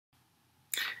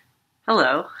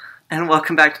Hello, and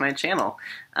welcome back to my channel.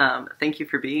 Thank you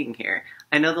for being here.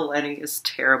 I know the lighting is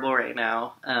terrible right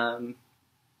now, and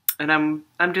I'm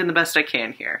doing the best I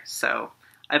can here, so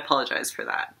I apologize for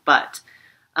that. But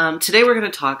today we're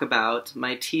going to talk about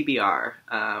my TBR,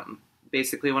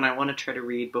 basically when I want to try to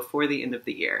read before the end of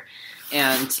the year.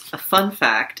 And a fun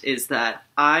fact is that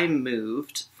I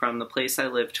moved from the place I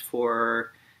lived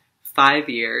for 5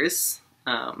 years,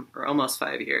 or almost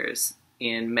 5 years,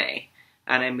 in May.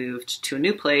 And I moved to a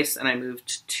new place, and I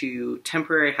moved to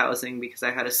temporary housing because I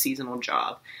had a seasonal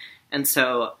job. And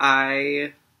so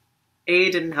I, A,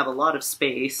 didn't have a lot of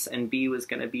space, and B, was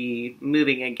going to be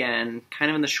moving again kind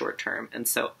of in the short term. And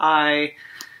so I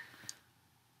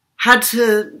had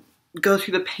to go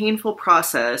through the painful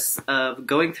process of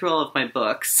going through all of my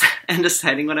books and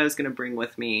deciding what I was going to bring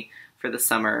with me for the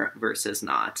summer versus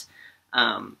not.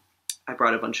 I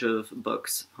brought a bunch of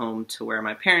books home to where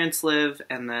my parents live,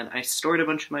 and then I stored a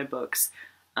bunch of my books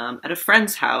at a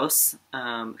friend's house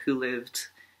who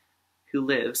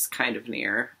lives kind of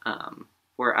near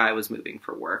where I was moving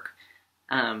for work.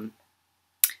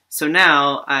 So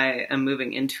now I am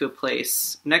moving into a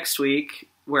place next week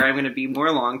where I'm going to be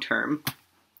more long-term,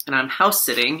 and I'm house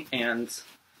sitting, and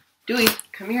Dewey,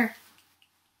 come here.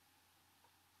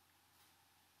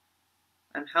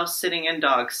 I'm house sitting and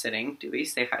dog sitting. Dewey,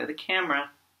 say hi to the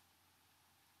camera.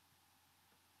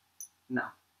 No.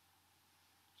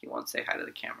 He won't say hi to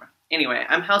the camera. Anyway,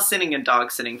 I'm house sitting and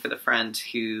dog sitting for the friend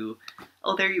who...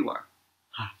 Oh, there you are.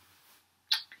 Hi.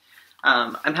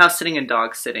 I'm house sitting and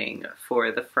dog sitting for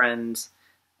the friend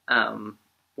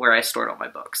where I stored all my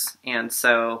books. And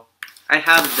so I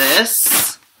have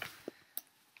this,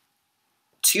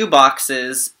 2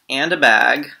 boxes and a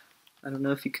bag. I don't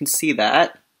know if you can see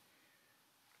that,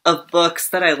 of books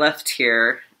that I left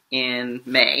here in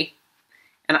May,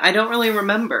 and I don't really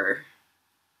remember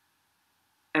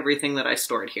everything that I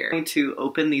stored here. I'm going to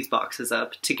open these boxes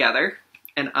up together,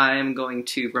 and I'm going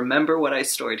to remember what I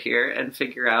stored here and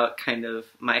figure out kind of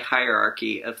my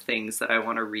hierarchy of things that I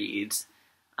want to read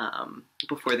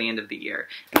before the end of the year.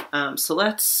 So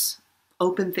let's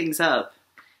open things up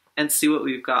and see what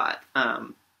we've got.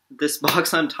 This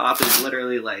box on top is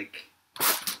literally like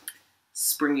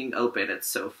springing open, it's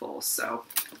so full. So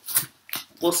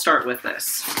we'll start with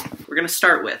this. We're going to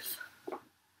start with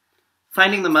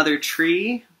Finding the Mother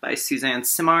Tree by Suzanne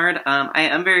Simard. I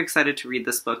am very excited to read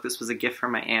this book. This was a gift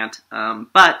from my aunt,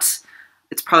 but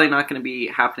it's probably not going to be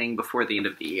happening before the end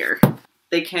of the year.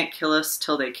 They Can't Kill Us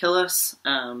Till They Kill Us.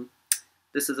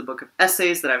 This is a book of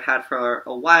essays that I've had for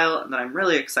a while and that I'm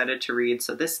really excited to read,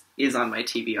 so this is on my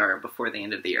TBR before the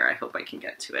end of the year. I hope I can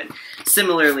get to it.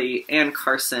 Similarly, Anne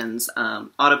Carson's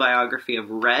autobiography of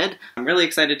Red. I'm really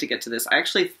excited to get to this. I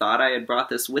actually thought I had brought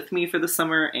this with me for the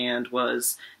summer and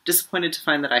was disappointed to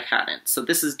find that I hadn't, so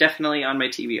this is definitely on my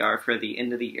TBR for the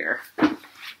end of the year.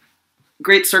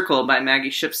 Great Circle by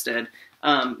Maggie Shipstead.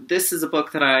 This is a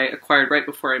book that I acquired right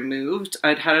before I moved.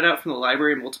 I'd had it out from the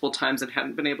library multiple times and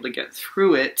hadn't been able to get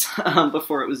through it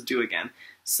before it was due again.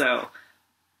 So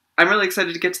I'm really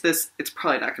excited to get to this. It's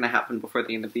probably not going to happen before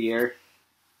the end of the year.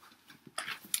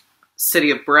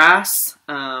 City of Brass,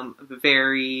 a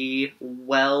very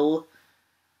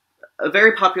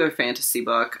popular fantasy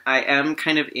book. I am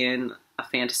kind of in a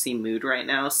fantasy mood right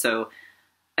now, so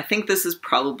I think this is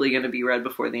probably going to be read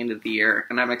before the end of the year,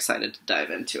 and I'm excited to dive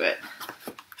into it.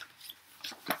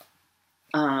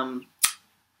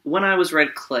 When I Was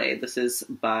Red Clay, this is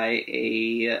by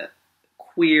a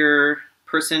queer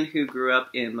person who grew up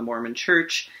in the Mormon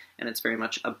church, and it's very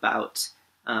much about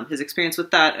his experience with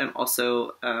that, and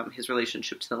also his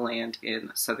relationship to the land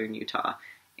in southern Utah.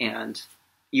 And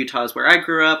Utah is where I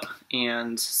grew up,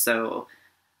 and so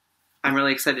I'm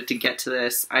really excited to get to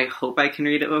this. I hope I can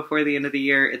read it before the end of the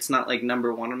year. It's not like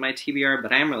 #1 on my TBR,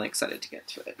 but I am really excited to get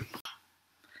to it.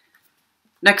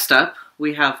 Next up,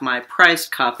 we have my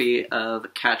prized copy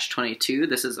of Catch-22.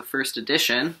 This is a first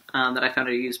edition that I found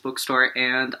at a used bookstore,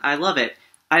 and I love it.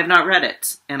 I have not read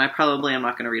it, and I probably am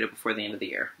not going to read it before the end of the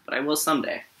year, but I will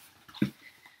someday.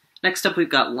 Next up, we've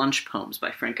got Lunch Poems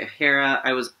by Frank O'Hara.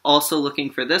 I was also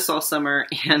looking for this all summer,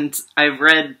 and I've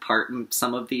read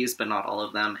some of these, but not all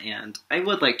of them, and I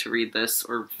would like to read this,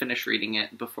 or finish reading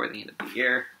it, before the end of the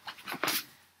year.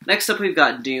 Next up, we've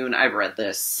got Dune. I've read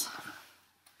this.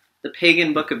 The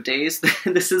Pagan Book of Days.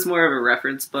 This is more of a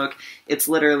reference book. It's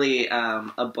literally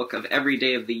a book of every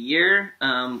day of the year,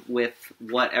 with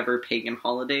whatever pagan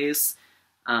holidays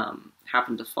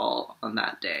happen to fall on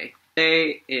that day.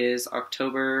 Today is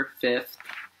October 5th.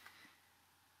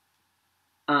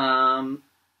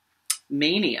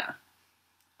 Mania.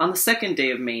 On the second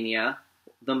day of Mania,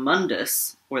 The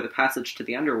mundus, or the passage to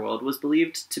the underworld, was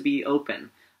believed to be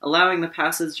open, allowing the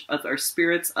passage of our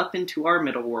spirits up into our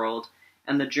middle world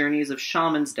and the journeys of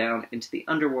shamans down into the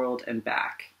underworld and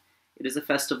back. It is a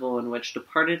festival in which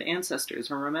departed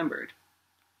ancestors are remembered.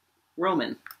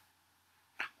 Roman.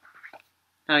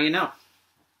 Now you know.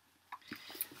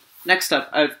 Next up,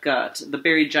 I've got The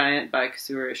Buried Giant by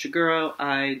Kazuo Ishiguro.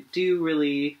 I do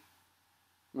really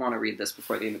want to read this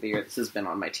before the end of the year. This has been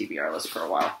on my TBR list for a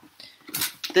while.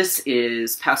 This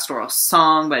is Pastoral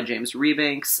Song by James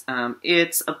Rebanks.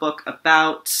 It's a book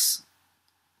about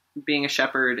being a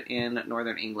shepherd in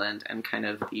northern England and kind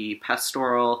of the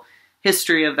pastoral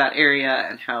history of that area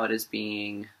and how it is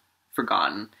being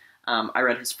forgotten. I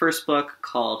read his first book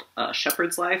called A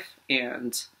Shepherd's Life,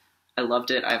 and I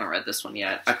loved it. I haven't read this one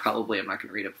yet. I probably am not going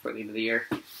to read it before the end of the year.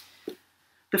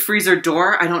 The Freezer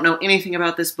Door. I don't know anything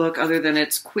about this book other than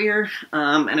it's queer,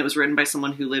 and it was written by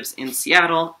someone who lives in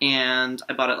Seattle, and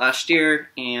I bought it last year,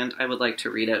 and I would like to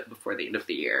read it before the end of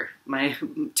the year. My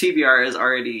TBR is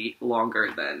already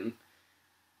longer than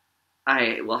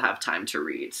I will have time to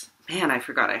read. Man, I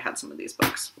forgot I had some of these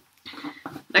books.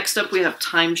 Next up, we have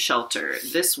Time Shelter.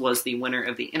 This was the winner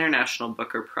of the International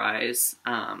Booker Prize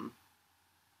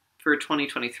for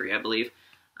 2023, I believe.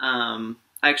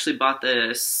 I actually bought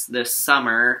this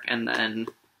summer and then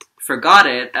forgot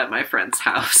it at my friend's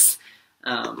house.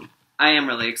 I am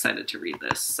really excited to read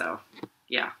this, so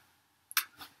yeah.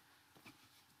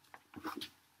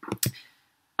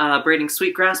 Braiding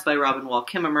Sweetgrass by Robin Wall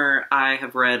Kimmerer. I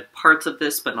have read parts of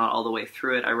this, but not all the way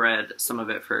through it. I read some of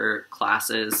it for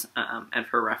classes and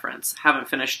for reference. Haven't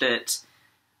finished it,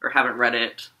 or haven't read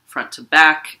it front to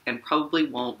back, and probably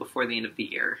won't before the end of the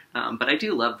year. But I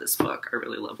do love this book. I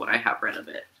really love what I have read of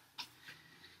it.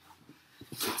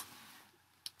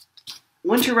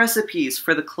 Winter Recipes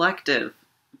for the Collective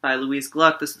by Louise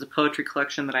Gluck. This is a poetry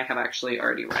collection that I have actually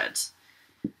already read.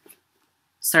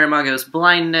 Saramago's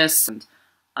Blindness. And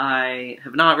I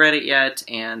have not read it yet,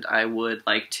 and I would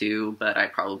like to, but I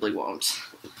probably won't.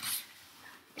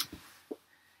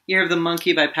 Year of the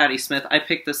Monkey by Patti Smith. I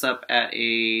picked this up at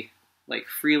a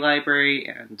free library,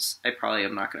 and I probably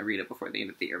am not going to read it before the end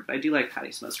of the year, but I do like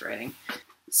Patti Smith's writing.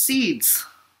 Seeds.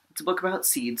 It's a book about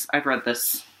seeds. I've read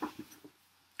this.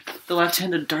 The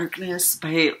Left-Handed Darkness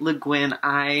by Le Guin.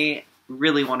 I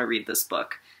really want to read this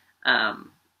book, and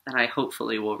I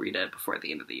hopefully will read it before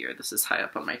the end of the year. This is high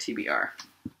up on my TBR.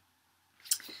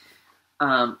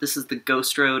 This is The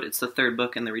Ghost Road. It's the third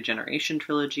book in the Regeneration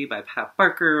trilogy by Pat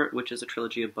Barker, which is a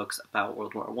trilogy of books about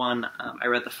World War I. I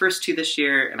read the first two this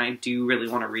year, and I do really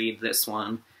want to read this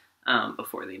one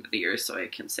before the end of the year, so I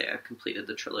can say I've completed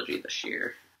the trilogy this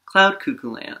year. Cloud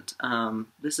Cuckoo Land.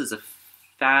 This is a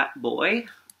fat boy,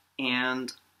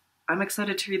 and I'm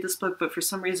excited to read this book, but for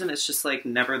some reason it's just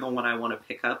never the one I want to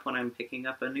pick up when I'm picking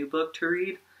up a new book to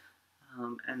read.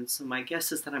 And so my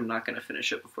guess is that I'm not going to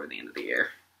finish it before the end of the year.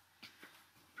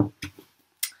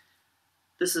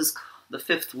 This is The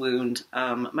Fifth Wound.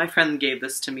 My friend gave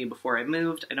this to me before I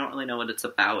moved. I don't really know what it's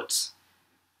about.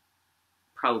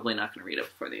 Probably not going to read it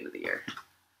before the end of the year.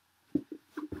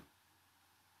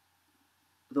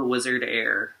 The Wizard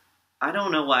Heir. I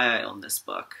don't know why I own this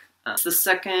book. It's the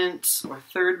second or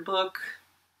third book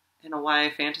in a YA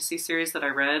fantasy series that I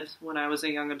read when I was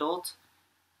a young adult.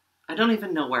 I don't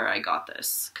even know where I got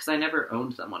this, because I never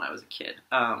owned them when I was a kid.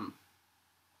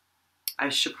 I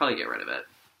should probably get rid of it.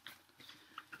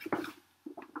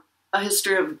 A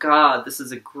History of God. This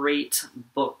is a great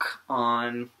book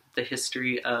on the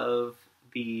history of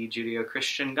the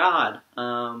Judeo-Christian God.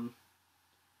 I've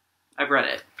read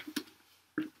it.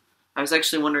 I was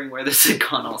actually wondering where this had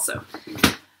gone also.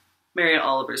 Mary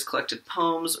Oliver's Collected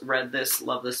Poems. Read this.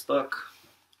 Love this book.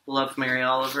 Love Mary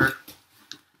Oliver.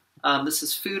 This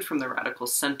is Food from the Radical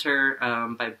Center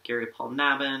by Gary Paul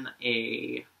Nabin,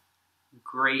 a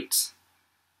great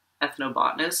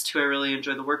ethnobotanist who I really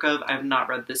enjoy the work of. I have not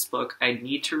read this book. I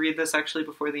need to read this actually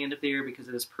before the end of the year because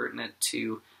it is pertinent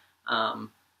to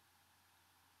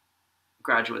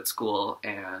graduate school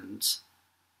and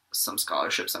some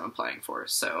scholarships I'm applying for.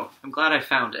 So I'm glad I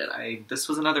found it. This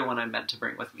was another one I meant to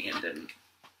bring with me and didn't.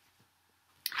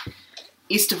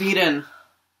 East of Eden.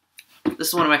 This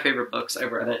is one of my favorite books.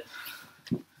 I've read it.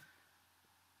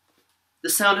 The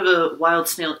Sound of a Wild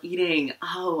Snail Eating.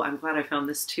 Oh, I'm glad I found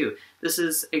this too. This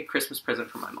is a Christmas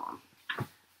present from my mom.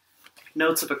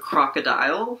 Notes of a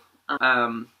Crocodile.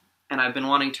 And I've been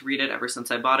wanting to read it ever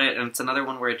since I bought it, and it's another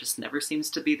one where it just never seems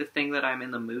to be the thing that I'm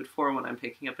in the mood for when I'm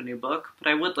picking up a new book, but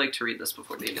I would like to read this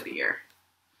before the end of the year.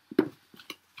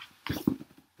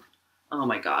 Oh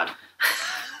my god.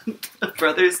 The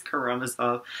Brothers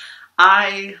Karamazov.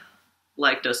 I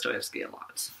like Dostoevsky a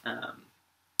lot.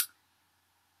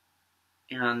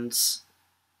 And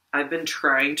I've been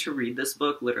trying to read this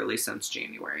book literally since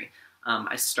January.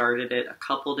 I started it a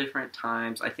couple different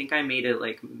times. I think I made it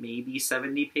like maybe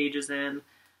 70 pages in.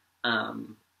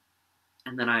 And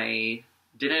then I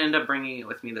didn't end up bringing it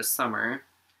with me this summer.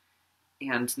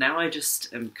 And now I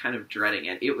just am kind of dreading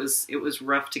it. It was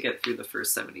rough to get through the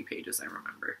first 70 pages, I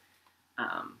remember.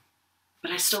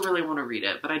 But I still really want to read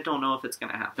it, but I don't know if it's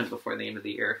going to happen before the end of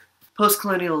the year.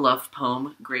 Post-colonial love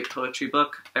poem, great poetry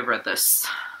book. I've read this.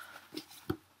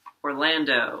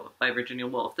 Orlando by Virginia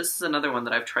Woolf. This is another one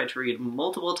that I've tried to read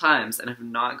multiple times and have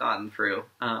not gotten through.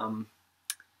 I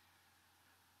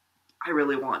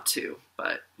really want to,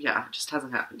 but yeah, it just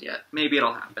hasn't happened yet. Maybe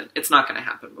it'll happen. It's not going to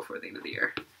happen before the end of the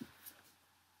year.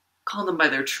 Call Them by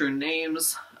Their True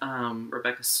Names,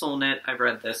 Rebecca Solnit. I've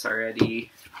read this already.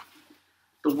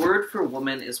 The Word for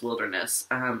Woman is Wilderness.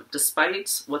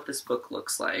 Despite what this book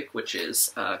looks like, which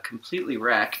is completely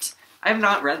wrecked, I have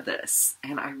not read this,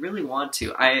 and I really want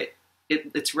to.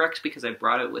 It's wrecked because I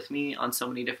brought it with me on so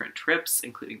many different trips,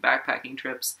 including backpacking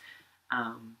trips.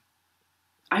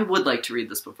 I would like to read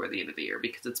this before the end of the year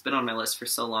because it's been on my list for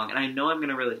so long, and I know I'm going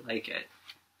to really like it.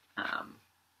 I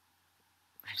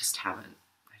just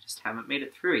haven't made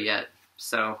it through yet.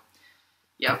 So,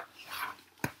 yeah.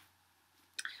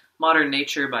 Modern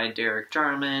Nature by Derek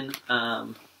Jarman. I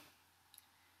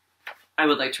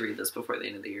would like to read this before the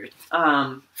end of the year.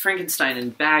 Frankenstein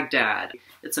in Baghdad.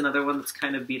 It's another one that's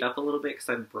kind of beat up a little bit because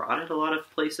I've brought it a lot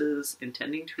of places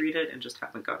intending to read it and just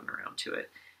haven't gotten around to it.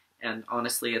 And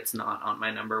honestly, it's not on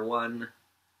my number one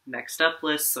next up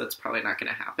list, so it's probably not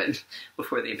going to happen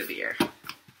before the end of the year.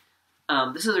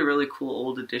 This is a really cool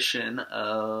old edition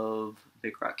of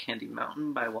Big Rock Candy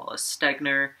Mountain by Wallace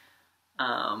Stegner.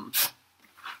 I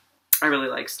really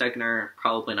like Stegner.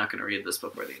 Probably not going to read this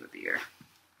before the end of the year.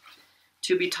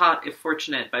 To Be Taught If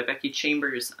Fortunate by Becky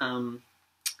Chambers.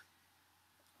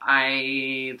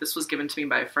 This was given to me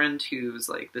by a friend who's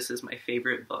like, this is my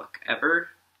favorite book ever.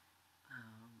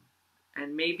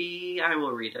 And maybe I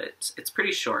will read it. It's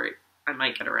pretty short. I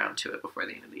might get around to it before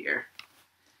the end of the year.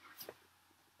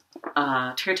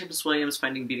 Terry Tempest Williams,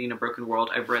 Finding Beauty in a Broken World.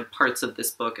 I've read parts of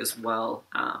this book as well,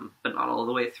 but not all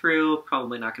the way through.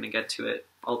 Probably not going to get to it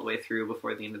all the way through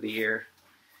before the end of the year.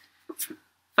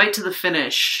 Fight to the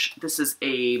Finish. This is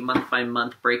a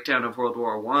month-by-month breakdown of World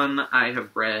War I. I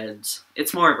have read...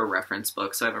 It's more of a reference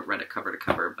book, so I haven't read it cover to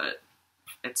cover, but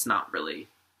it's not really...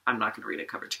 I'm not going to read it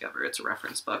cover to cover. It's a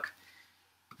reference book.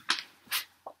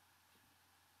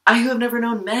 I Who Have Never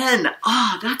Known Men.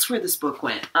 Oh, that's where this book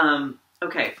went.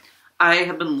 Okay. I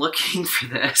have been looking for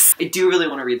this. I do really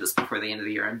want to read this before the end of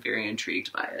the year. I'm very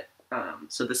intrigued by it.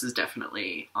 So this is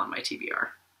definitely on my TBR.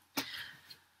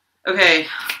 Okay,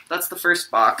 that's the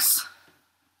first box.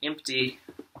 Empty.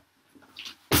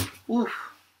 Oof.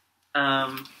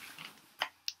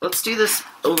 Let's do this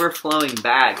overflowing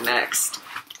bag next.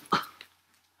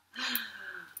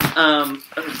 Oh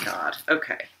god,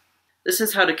 okay. This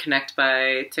is How to Connect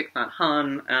by Thich Nhat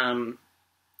Hanh.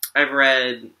 I've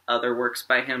read other works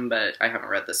by him, but I haven't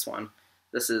read this one.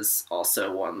 This is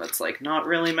also one that's like not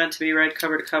really meant to be read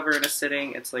cover to cover in a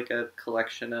sitting. It's like a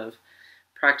collection of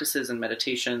practices and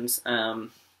meditations.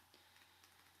 And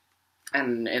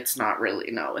it's not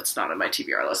really, no, it's not on my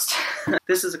TBR list.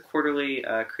 This is a quarterly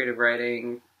creative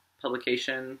writing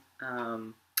publication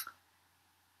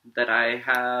that I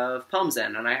have poems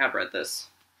in, and I have read this.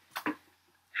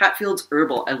 Hatfield's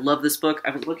Herbal. I love this book. I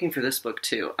was looking for this book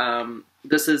too.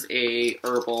 This is a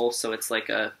herbal, so it's like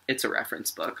it's a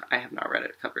reference book. I have not read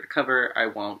it cover to cover. I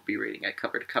won't be reading it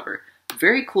cover to cover.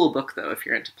 Very cool book though if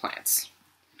you're into plants.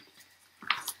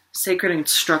 Sacred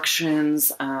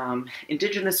Instructions,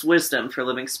 Indigenous Wisdom for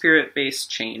Living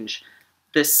Spirit-Based Change.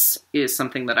 This is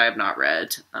something that I have not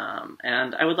read,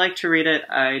 and I would like to read it.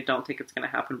 I don't think it's going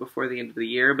to happen before the end of the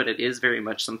year, but it is very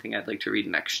much something I'd like to read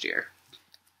next year.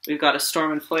 We've got A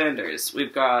Storm in Flanders,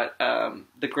 we've got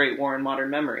The Great War in Modern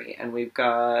Memory, and we've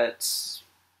got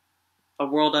A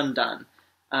World Undone.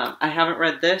 I haven't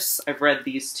read this, I've read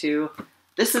these two.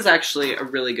 This is actually a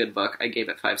really good book. I gave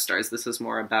it 5 stars. This is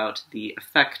more about the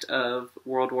effect of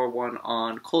World War I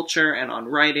on culture and on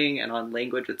writing and on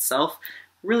language itself.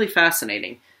 Really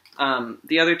fascinating.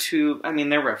 The other two, I mean,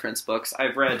 they're reference books.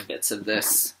 I've read bits of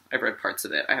this. I've read parts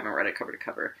of it. I haven't read it cover to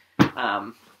cover.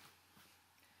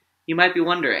 You might be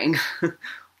wondering,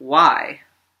 why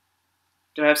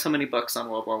do I have so many books on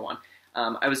World War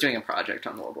I? I was doing a project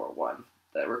on World War I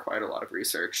that required a lot of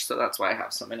research, so that's why I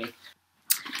have so many.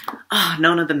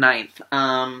 Nona the Ninth.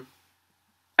 I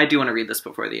do want to read this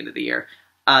before the end of the year.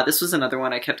 This was another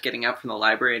one I kept getting out from the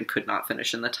library and could not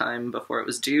finish in the time before it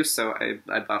was due, so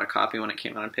I bought a copy when it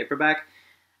came out in paperback,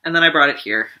 and then I brought it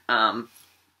here.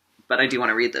 but I do want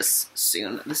to read this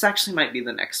soon. This actually might be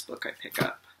the next book I pick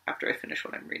up after I finish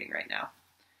what I'm reading right now.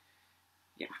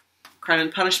 Yeah. Crime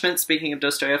and Punishment, speaking of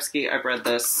Dostoevsky, I've read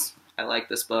this. I like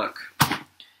this book.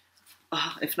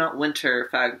 Oh, if not Winter,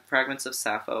 Fragments of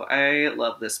Sappho. I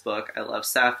love this book. I love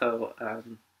Sappho.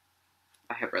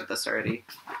 I have read this already.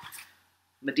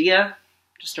 Medea,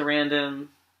 just a random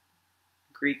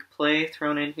Greek play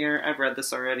thrown in here. I've read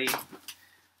this already.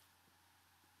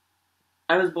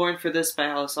 I Was Born for This by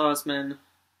Alice Osman.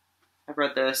 I've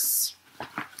read this.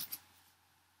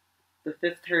 The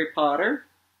Fifth Harry Potter.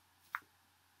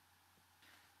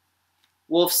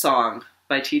 Wolf Song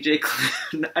by T.J.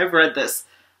 Klune. I've read this.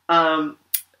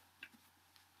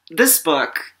 This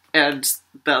book and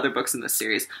the other books in this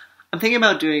series, I'm thinking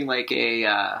about doing like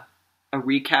a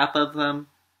recap of them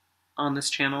on this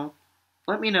channel.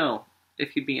 Let me know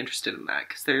if you'd be interested in that,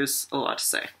 because there's a lot to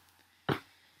say.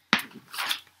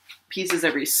 Pieces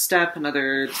Every Step,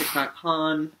 another Thich Nhat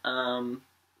Hanh.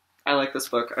 I like this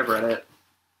book. I've read it.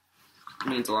 It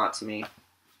means a lot to me.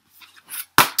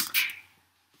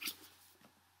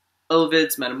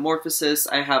 Ovid's Metamorphosis.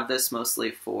 I have this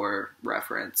mostly for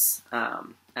reference.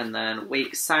 And then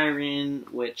Wake Siren,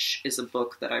 which is a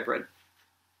book that I've read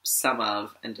some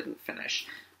of and didn't finish.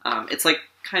 It's like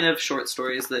kind of short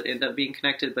stories that end up being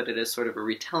connected, but it is sort of a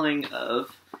retelling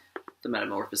of the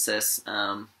Metamorphosis,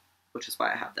 which is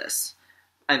why I have this.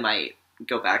 I might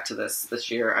go back to this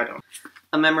year. I don't.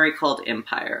 A Memory Called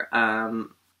Empire.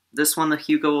 This won the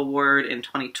Hugo Award in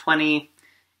 2020.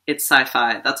 It's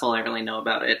sci-fi. That's all I really know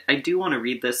about it. I do want to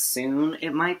read this soon.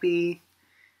 It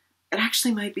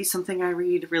actually might be something I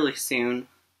read really soon.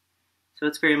 So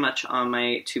it's very much on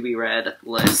my to-be-read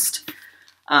list.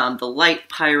 The Light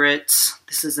Pirate.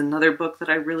 This is another book that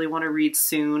I really want to read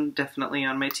soon. Definitely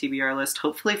on my TBR list.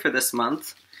 Hopefully for this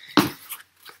month.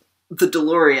 The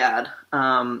Deloriad.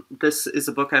 This is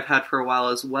a book I've had for a while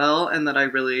as well, and that I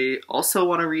really also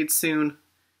want to read soon.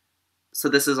 So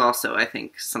this is also, I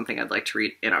think, something I'd like to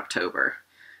read in October.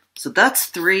 So that's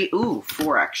 3. Ooh,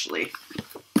 4 actually.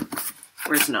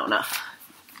 Where's Nona?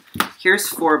 Here's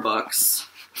 4 books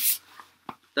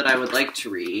that I would like to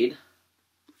read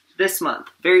this month.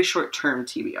 Very short-term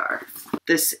TBR.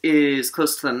 This is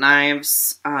Close to the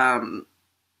Knives. I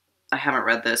haven't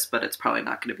read this, but it's probably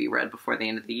not going to be read before the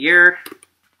end of the year.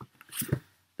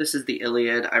 This is the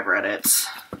Iliad. I've read it.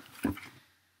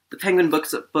 The Penguin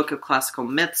Book of Classical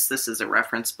Myths. This is a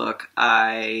reference book.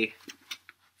 I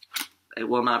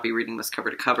will not be reading this cover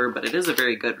to cover, but it is a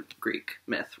very good Greek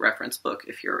myth reference book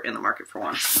if you're in the market for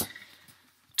one.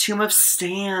 Tomb of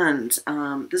Stand.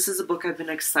 This is a book I've been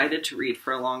excited to read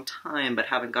for a long time, but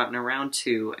haven't gotten around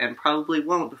to, and probably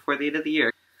won't before the end of the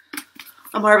year.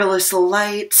 A Marvelous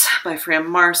Light by Fran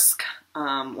Marsk.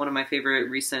 One of my favorite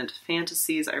recent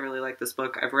fantasies. I really like this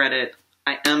book. I've read it.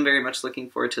 I am very much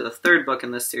looking forward to the 3rd book in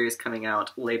this series coming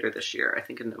out later this year, I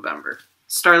think in November.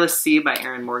 Starless Sea by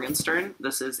Erin Morgenstern.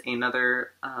 This is another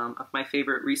of my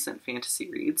favorite recent fantasy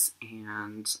reads,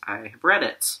 and I have read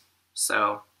it,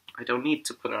 so I don't need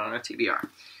to put it on a TBR.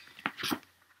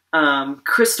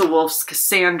 Crystal Wolf's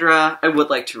Cassandra. I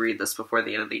would like to read this before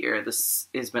the end of the year. This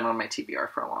has been on my TBR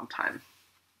for a long time.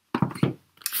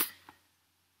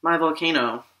 My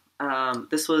Volcano.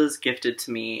 This was gifted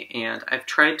to me, and I've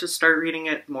tried to start reading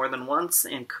it more than once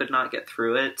and could not get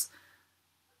through it.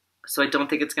 So I don't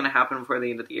think it's going to happen before the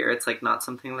end of the year. It's like not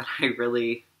something that I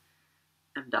really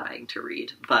am dying to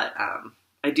read, but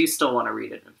I do still want to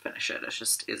read it and finish it. It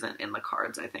just isn't in the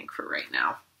cards, I think, for right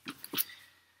now.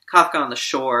 Kafka on the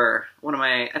Shore.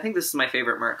 I think this is my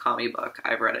favorite Murakami book.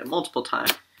 I've read it multiple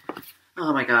times.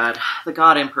 Oh my god. The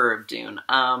God Emperor of Dune.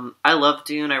 I love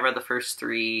Dune. I read the first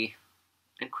 3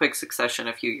 in quick succession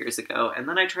a few years ago, and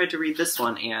then I tried to read this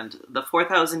one, and the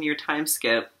 4,000 year time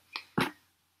skip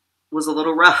was a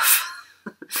little rough.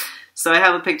 So I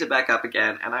haven't picked it back up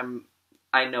again, and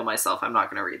I know myself, I'm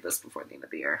not going to read this before the end of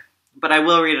the year. But I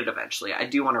will read it eventually. I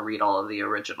do want to read all of the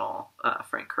original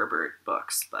Frank Herbert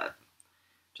books, but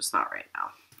just not right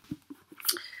now.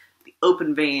 The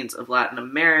Open Veins of Latin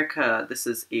America. This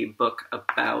is a book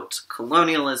about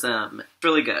colonialism. It's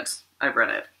really good. I've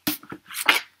read it.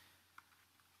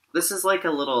 This is like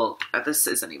a little, this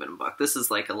isn't even a book, this is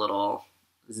like a little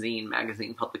zine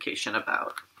magazine publication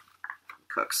about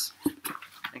cooks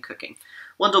and cooking.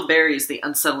 Wendell Berry's The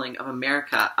Unsettling of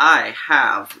America. I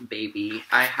have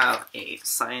a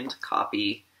signed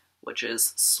copy, which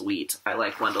is sweet. I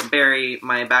like Wendell Berry.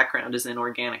 My background is in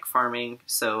organic farming,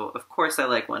 so of course I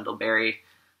like Wendell Berry.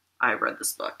 I read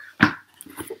this book.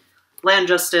 Land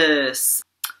Justice.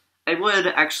 I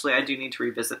do need to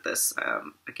revisit this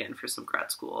again for some grad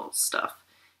school stuff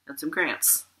and some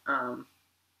grants.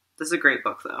 This is a great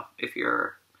book, though, if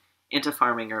you're into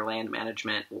farming or land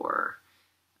management or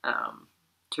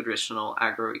traditional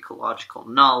agroecological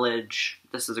knowledge.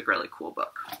 This is a really cool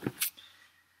book.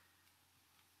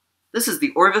 This is the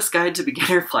Orvis Guide to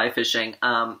Beginner Fly Fishing.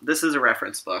 This is a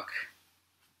reference book.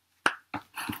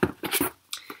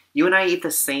 You and I Eat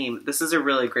the Same. This is a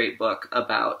really great book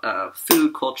about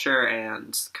food culture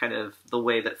and kind of the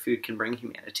way that food can bring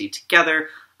humanity together.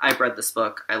 I've read this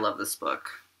book. I love this book.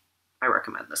 I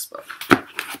recommend this book.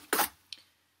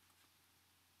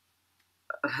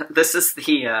 This is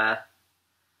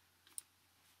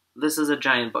a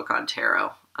giant book on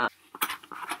tarot. I've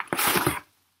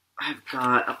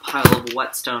got a pile of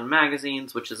Whetstone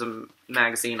magazines, which is a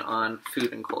magazine on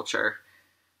food and culture.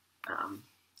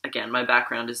 Again, my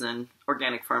background is in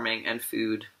organic farming and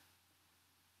food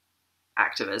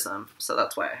activism, so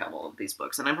that's why I have all of these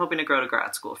books. And I'm hoping to go to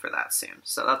grad school for that soon,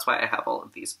 so that's why I have all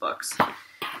of these books.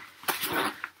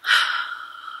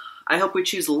 I Hope We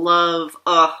Choose Love.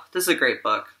 Oh, this is a great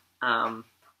book. I've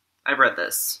read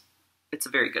this. It's a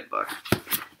very good book.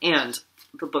 And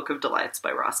The Book of Delights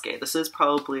by Ross Gay. This is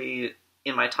probably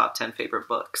in my top 10 favorite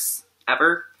books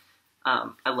ever.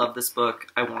 I love this book.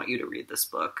 I want you to read this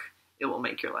book. It will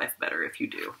make your life better if you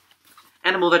do.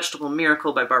 Animal Vegetable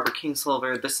Miracle by Barbara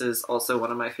Kingsolver. This is also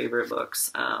one of my favorite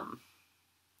books.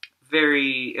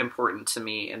 Very important to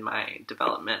me in my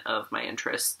development of my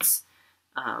interests.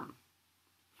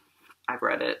 I've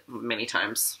read it many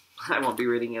times. I won't be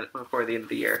reading it before the end of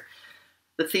the year.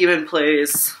 The Theban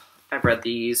Plays. I've read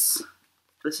these.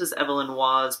 This is Evelyn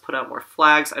Waugh's Put Out More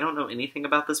Flags. I don't know anything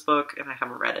about this book, and I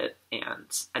haven't read it, and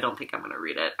I don't think I'm going to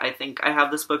read it. I think I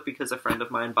have this book because a friend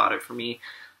of mine bought it for me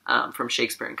from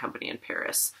Shakespeare and Company in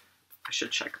Paris. I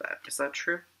should check that. Is that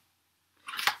true?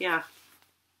 Yeah.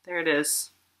 There it is.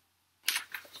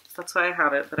 That's why I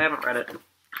have it, but I haven't read it.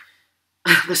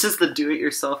 This is the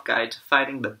Do-It-Yourself Guide to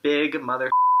Fighting the Big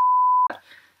Mother.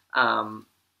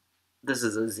 This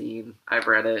is a zine. I've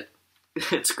read it.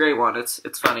 It's a great one.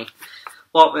 It's funny.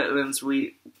 Walt Whitman's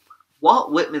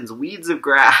Weeds of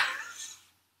Grass.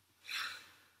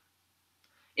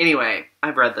 Anyway,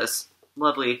 I've read this.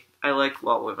 Lovely. I like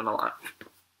Walt Whitman a lot.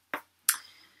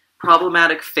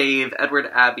 Problematic Fave, Edward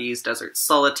Abbey's Desert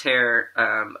Solitaire.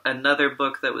 Another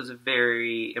book that was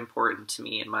very important to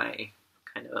me in my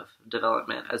kind of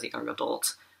development as a young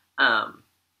adult.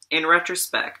 In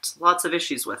retrospect, lots of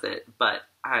issues with it, but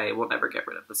I will never get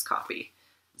rid of this copy.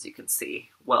 As you can see,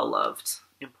 well-loved,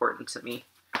 important to me.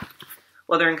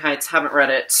 Wuthering Heights, haven't read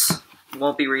it.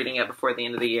 Won't be reading it before the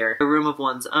end of the year. A Room of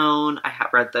One's Own, I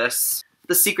have read this.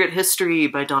 The Secret History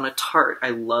by Donna Tartt. I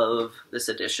love this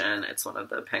edition. It's one of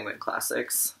the Penguin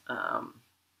classics. I've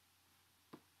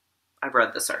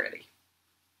read this already.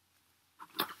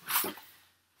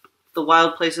 The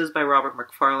Wild Places by Robert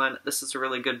Macfarlane. This is a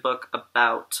really good book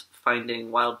about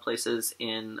finding wild places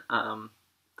in the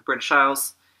British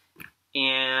Isles.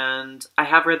 And I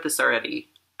have read this already.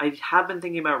 I have been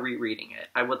thinking about rereading it.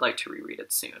 I would like to reread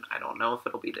it soon. I don't know if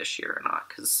it'll be this year or not,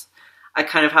 because I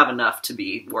kind of have enough to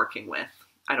be working with.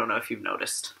 I don't know if you've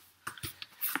noticed.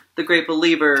 The Great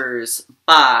Believers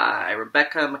by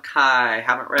Rebecca Mackay.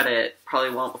 Haven't read it.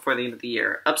 Probably won't before the end of the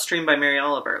year. Upstream by Mary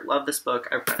Oliver. Love this book.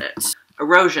 I've read it.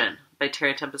 Erosion by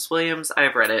Terry Tempest Williams.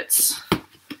 I've read it.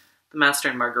 The Master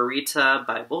and Margarita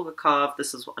by Bulgakov.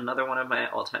 This is another one of my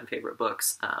all-time favorite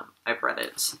books. I've read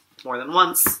it more than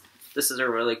once. This is a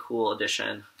really cool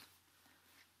edition.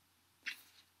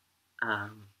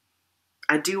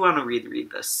 I do want to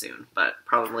reread this soon, but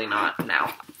probably not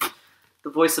now. The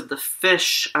Voice of the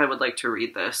Fish. I would like to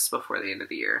read this before the end of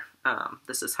the year.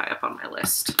 This is high up on my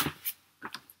list.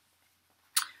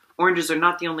 Oranges Are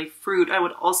Not the Only Fruit. I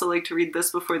would also like to read this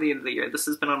before the end of the year. This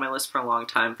has been on my list for a long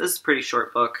time. This is a pretty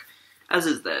short book, as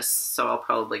is this, so I'll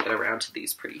probably get around to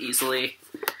these pretty easily.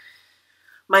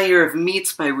 My Year of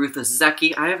Meats by Ruth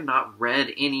Ozeki. I have not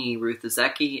read any Ruth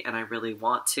Ozeki, and I really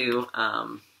want to.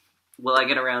 Will I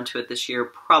get around to it this year?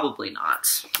 Probably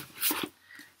not.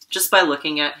 Just by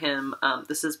looking at him,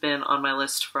 this has been on my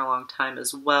list for a long time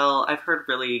as well. I've heard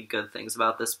really good things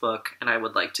about this book, and I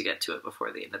would like to get to it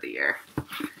before the end of the year.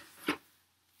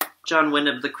 John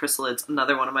Wyndham, The Chrysalids,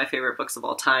 another one of my favorite books of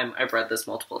all time. I've read this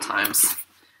multiple times.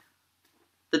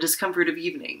 The Discomfort of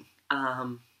Evening.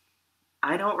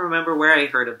 I don't remember where I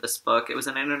heard of this book. It was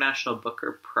an International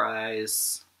Booker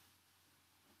Prize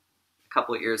a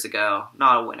couple of years ago.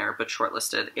 Not a winner, but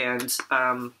shortlisted. And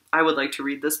I would like to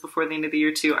read this before the end of the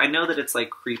year, too. I know that it's, like,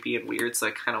 creepy and weird, so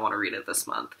I kind of want to read it this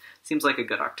month. Seems like a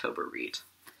good October read.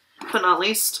 But not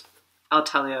least,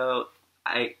 Italo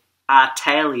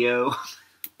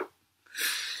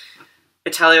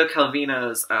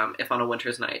Calvino's If on a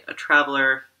Winter's Night, A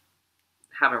Traveler.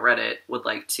 haven't read it, would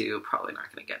like to, probably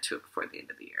not going to get to it before the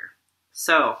end of the year.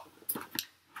 So,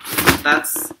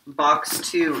 that's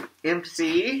box 2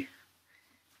 empty,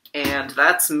 and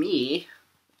that's me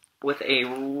with a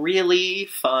really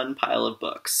fun pile of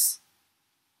books.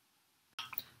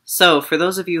 So, for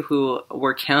those of you who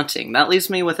were counting, that leaves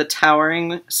me with a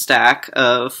towering stack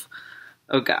of,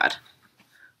 oh god,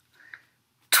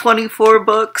 24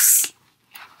 books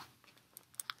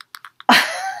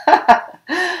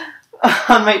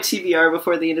on my TBR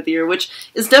before the end of the year, which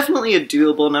is definitely a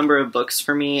doable number of books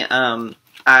for me.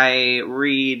 I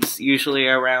read usually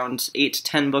around 8 to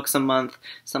 10 books a month,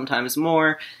 sometimes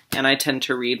more, and I tend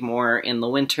to read more in the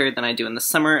winter than I do in the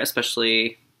summer,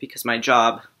 especially because my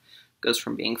job goes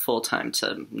from being full-time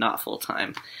to not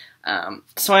full-time.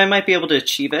 So I might be able to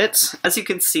achieve it. As you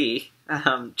can see,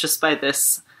 just by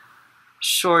this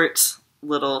short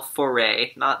little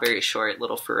foray, not very short,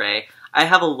 little foray, I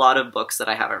have a lot of books that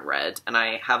I haven't read, and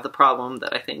I have the problem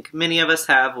that I think many of us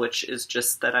have, which is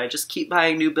just that I just keep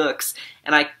buying new books,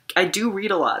 and I do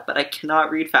read a lot, but I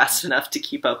cannot read fast enough to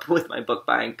keep up with my book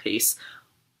buying pace.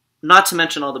 Not to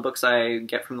mention all the books I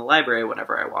get from the library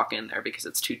whenever I walk in there, because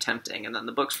it's too tempting, and then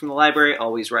the books from the library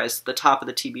always rise to the top of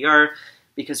the TBR,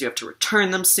 because you have to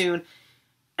return them soon,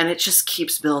 and it just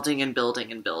keeps building and building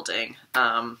and building.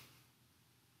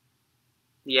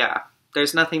 Yeah,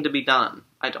 there's nothing to be done,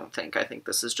 I don't think. I think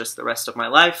this is just the rest of my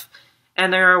life,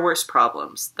 and there are worse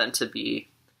problems than to be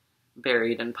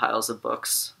buried in piles of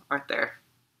books, aren't there?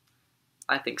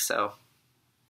 I think so.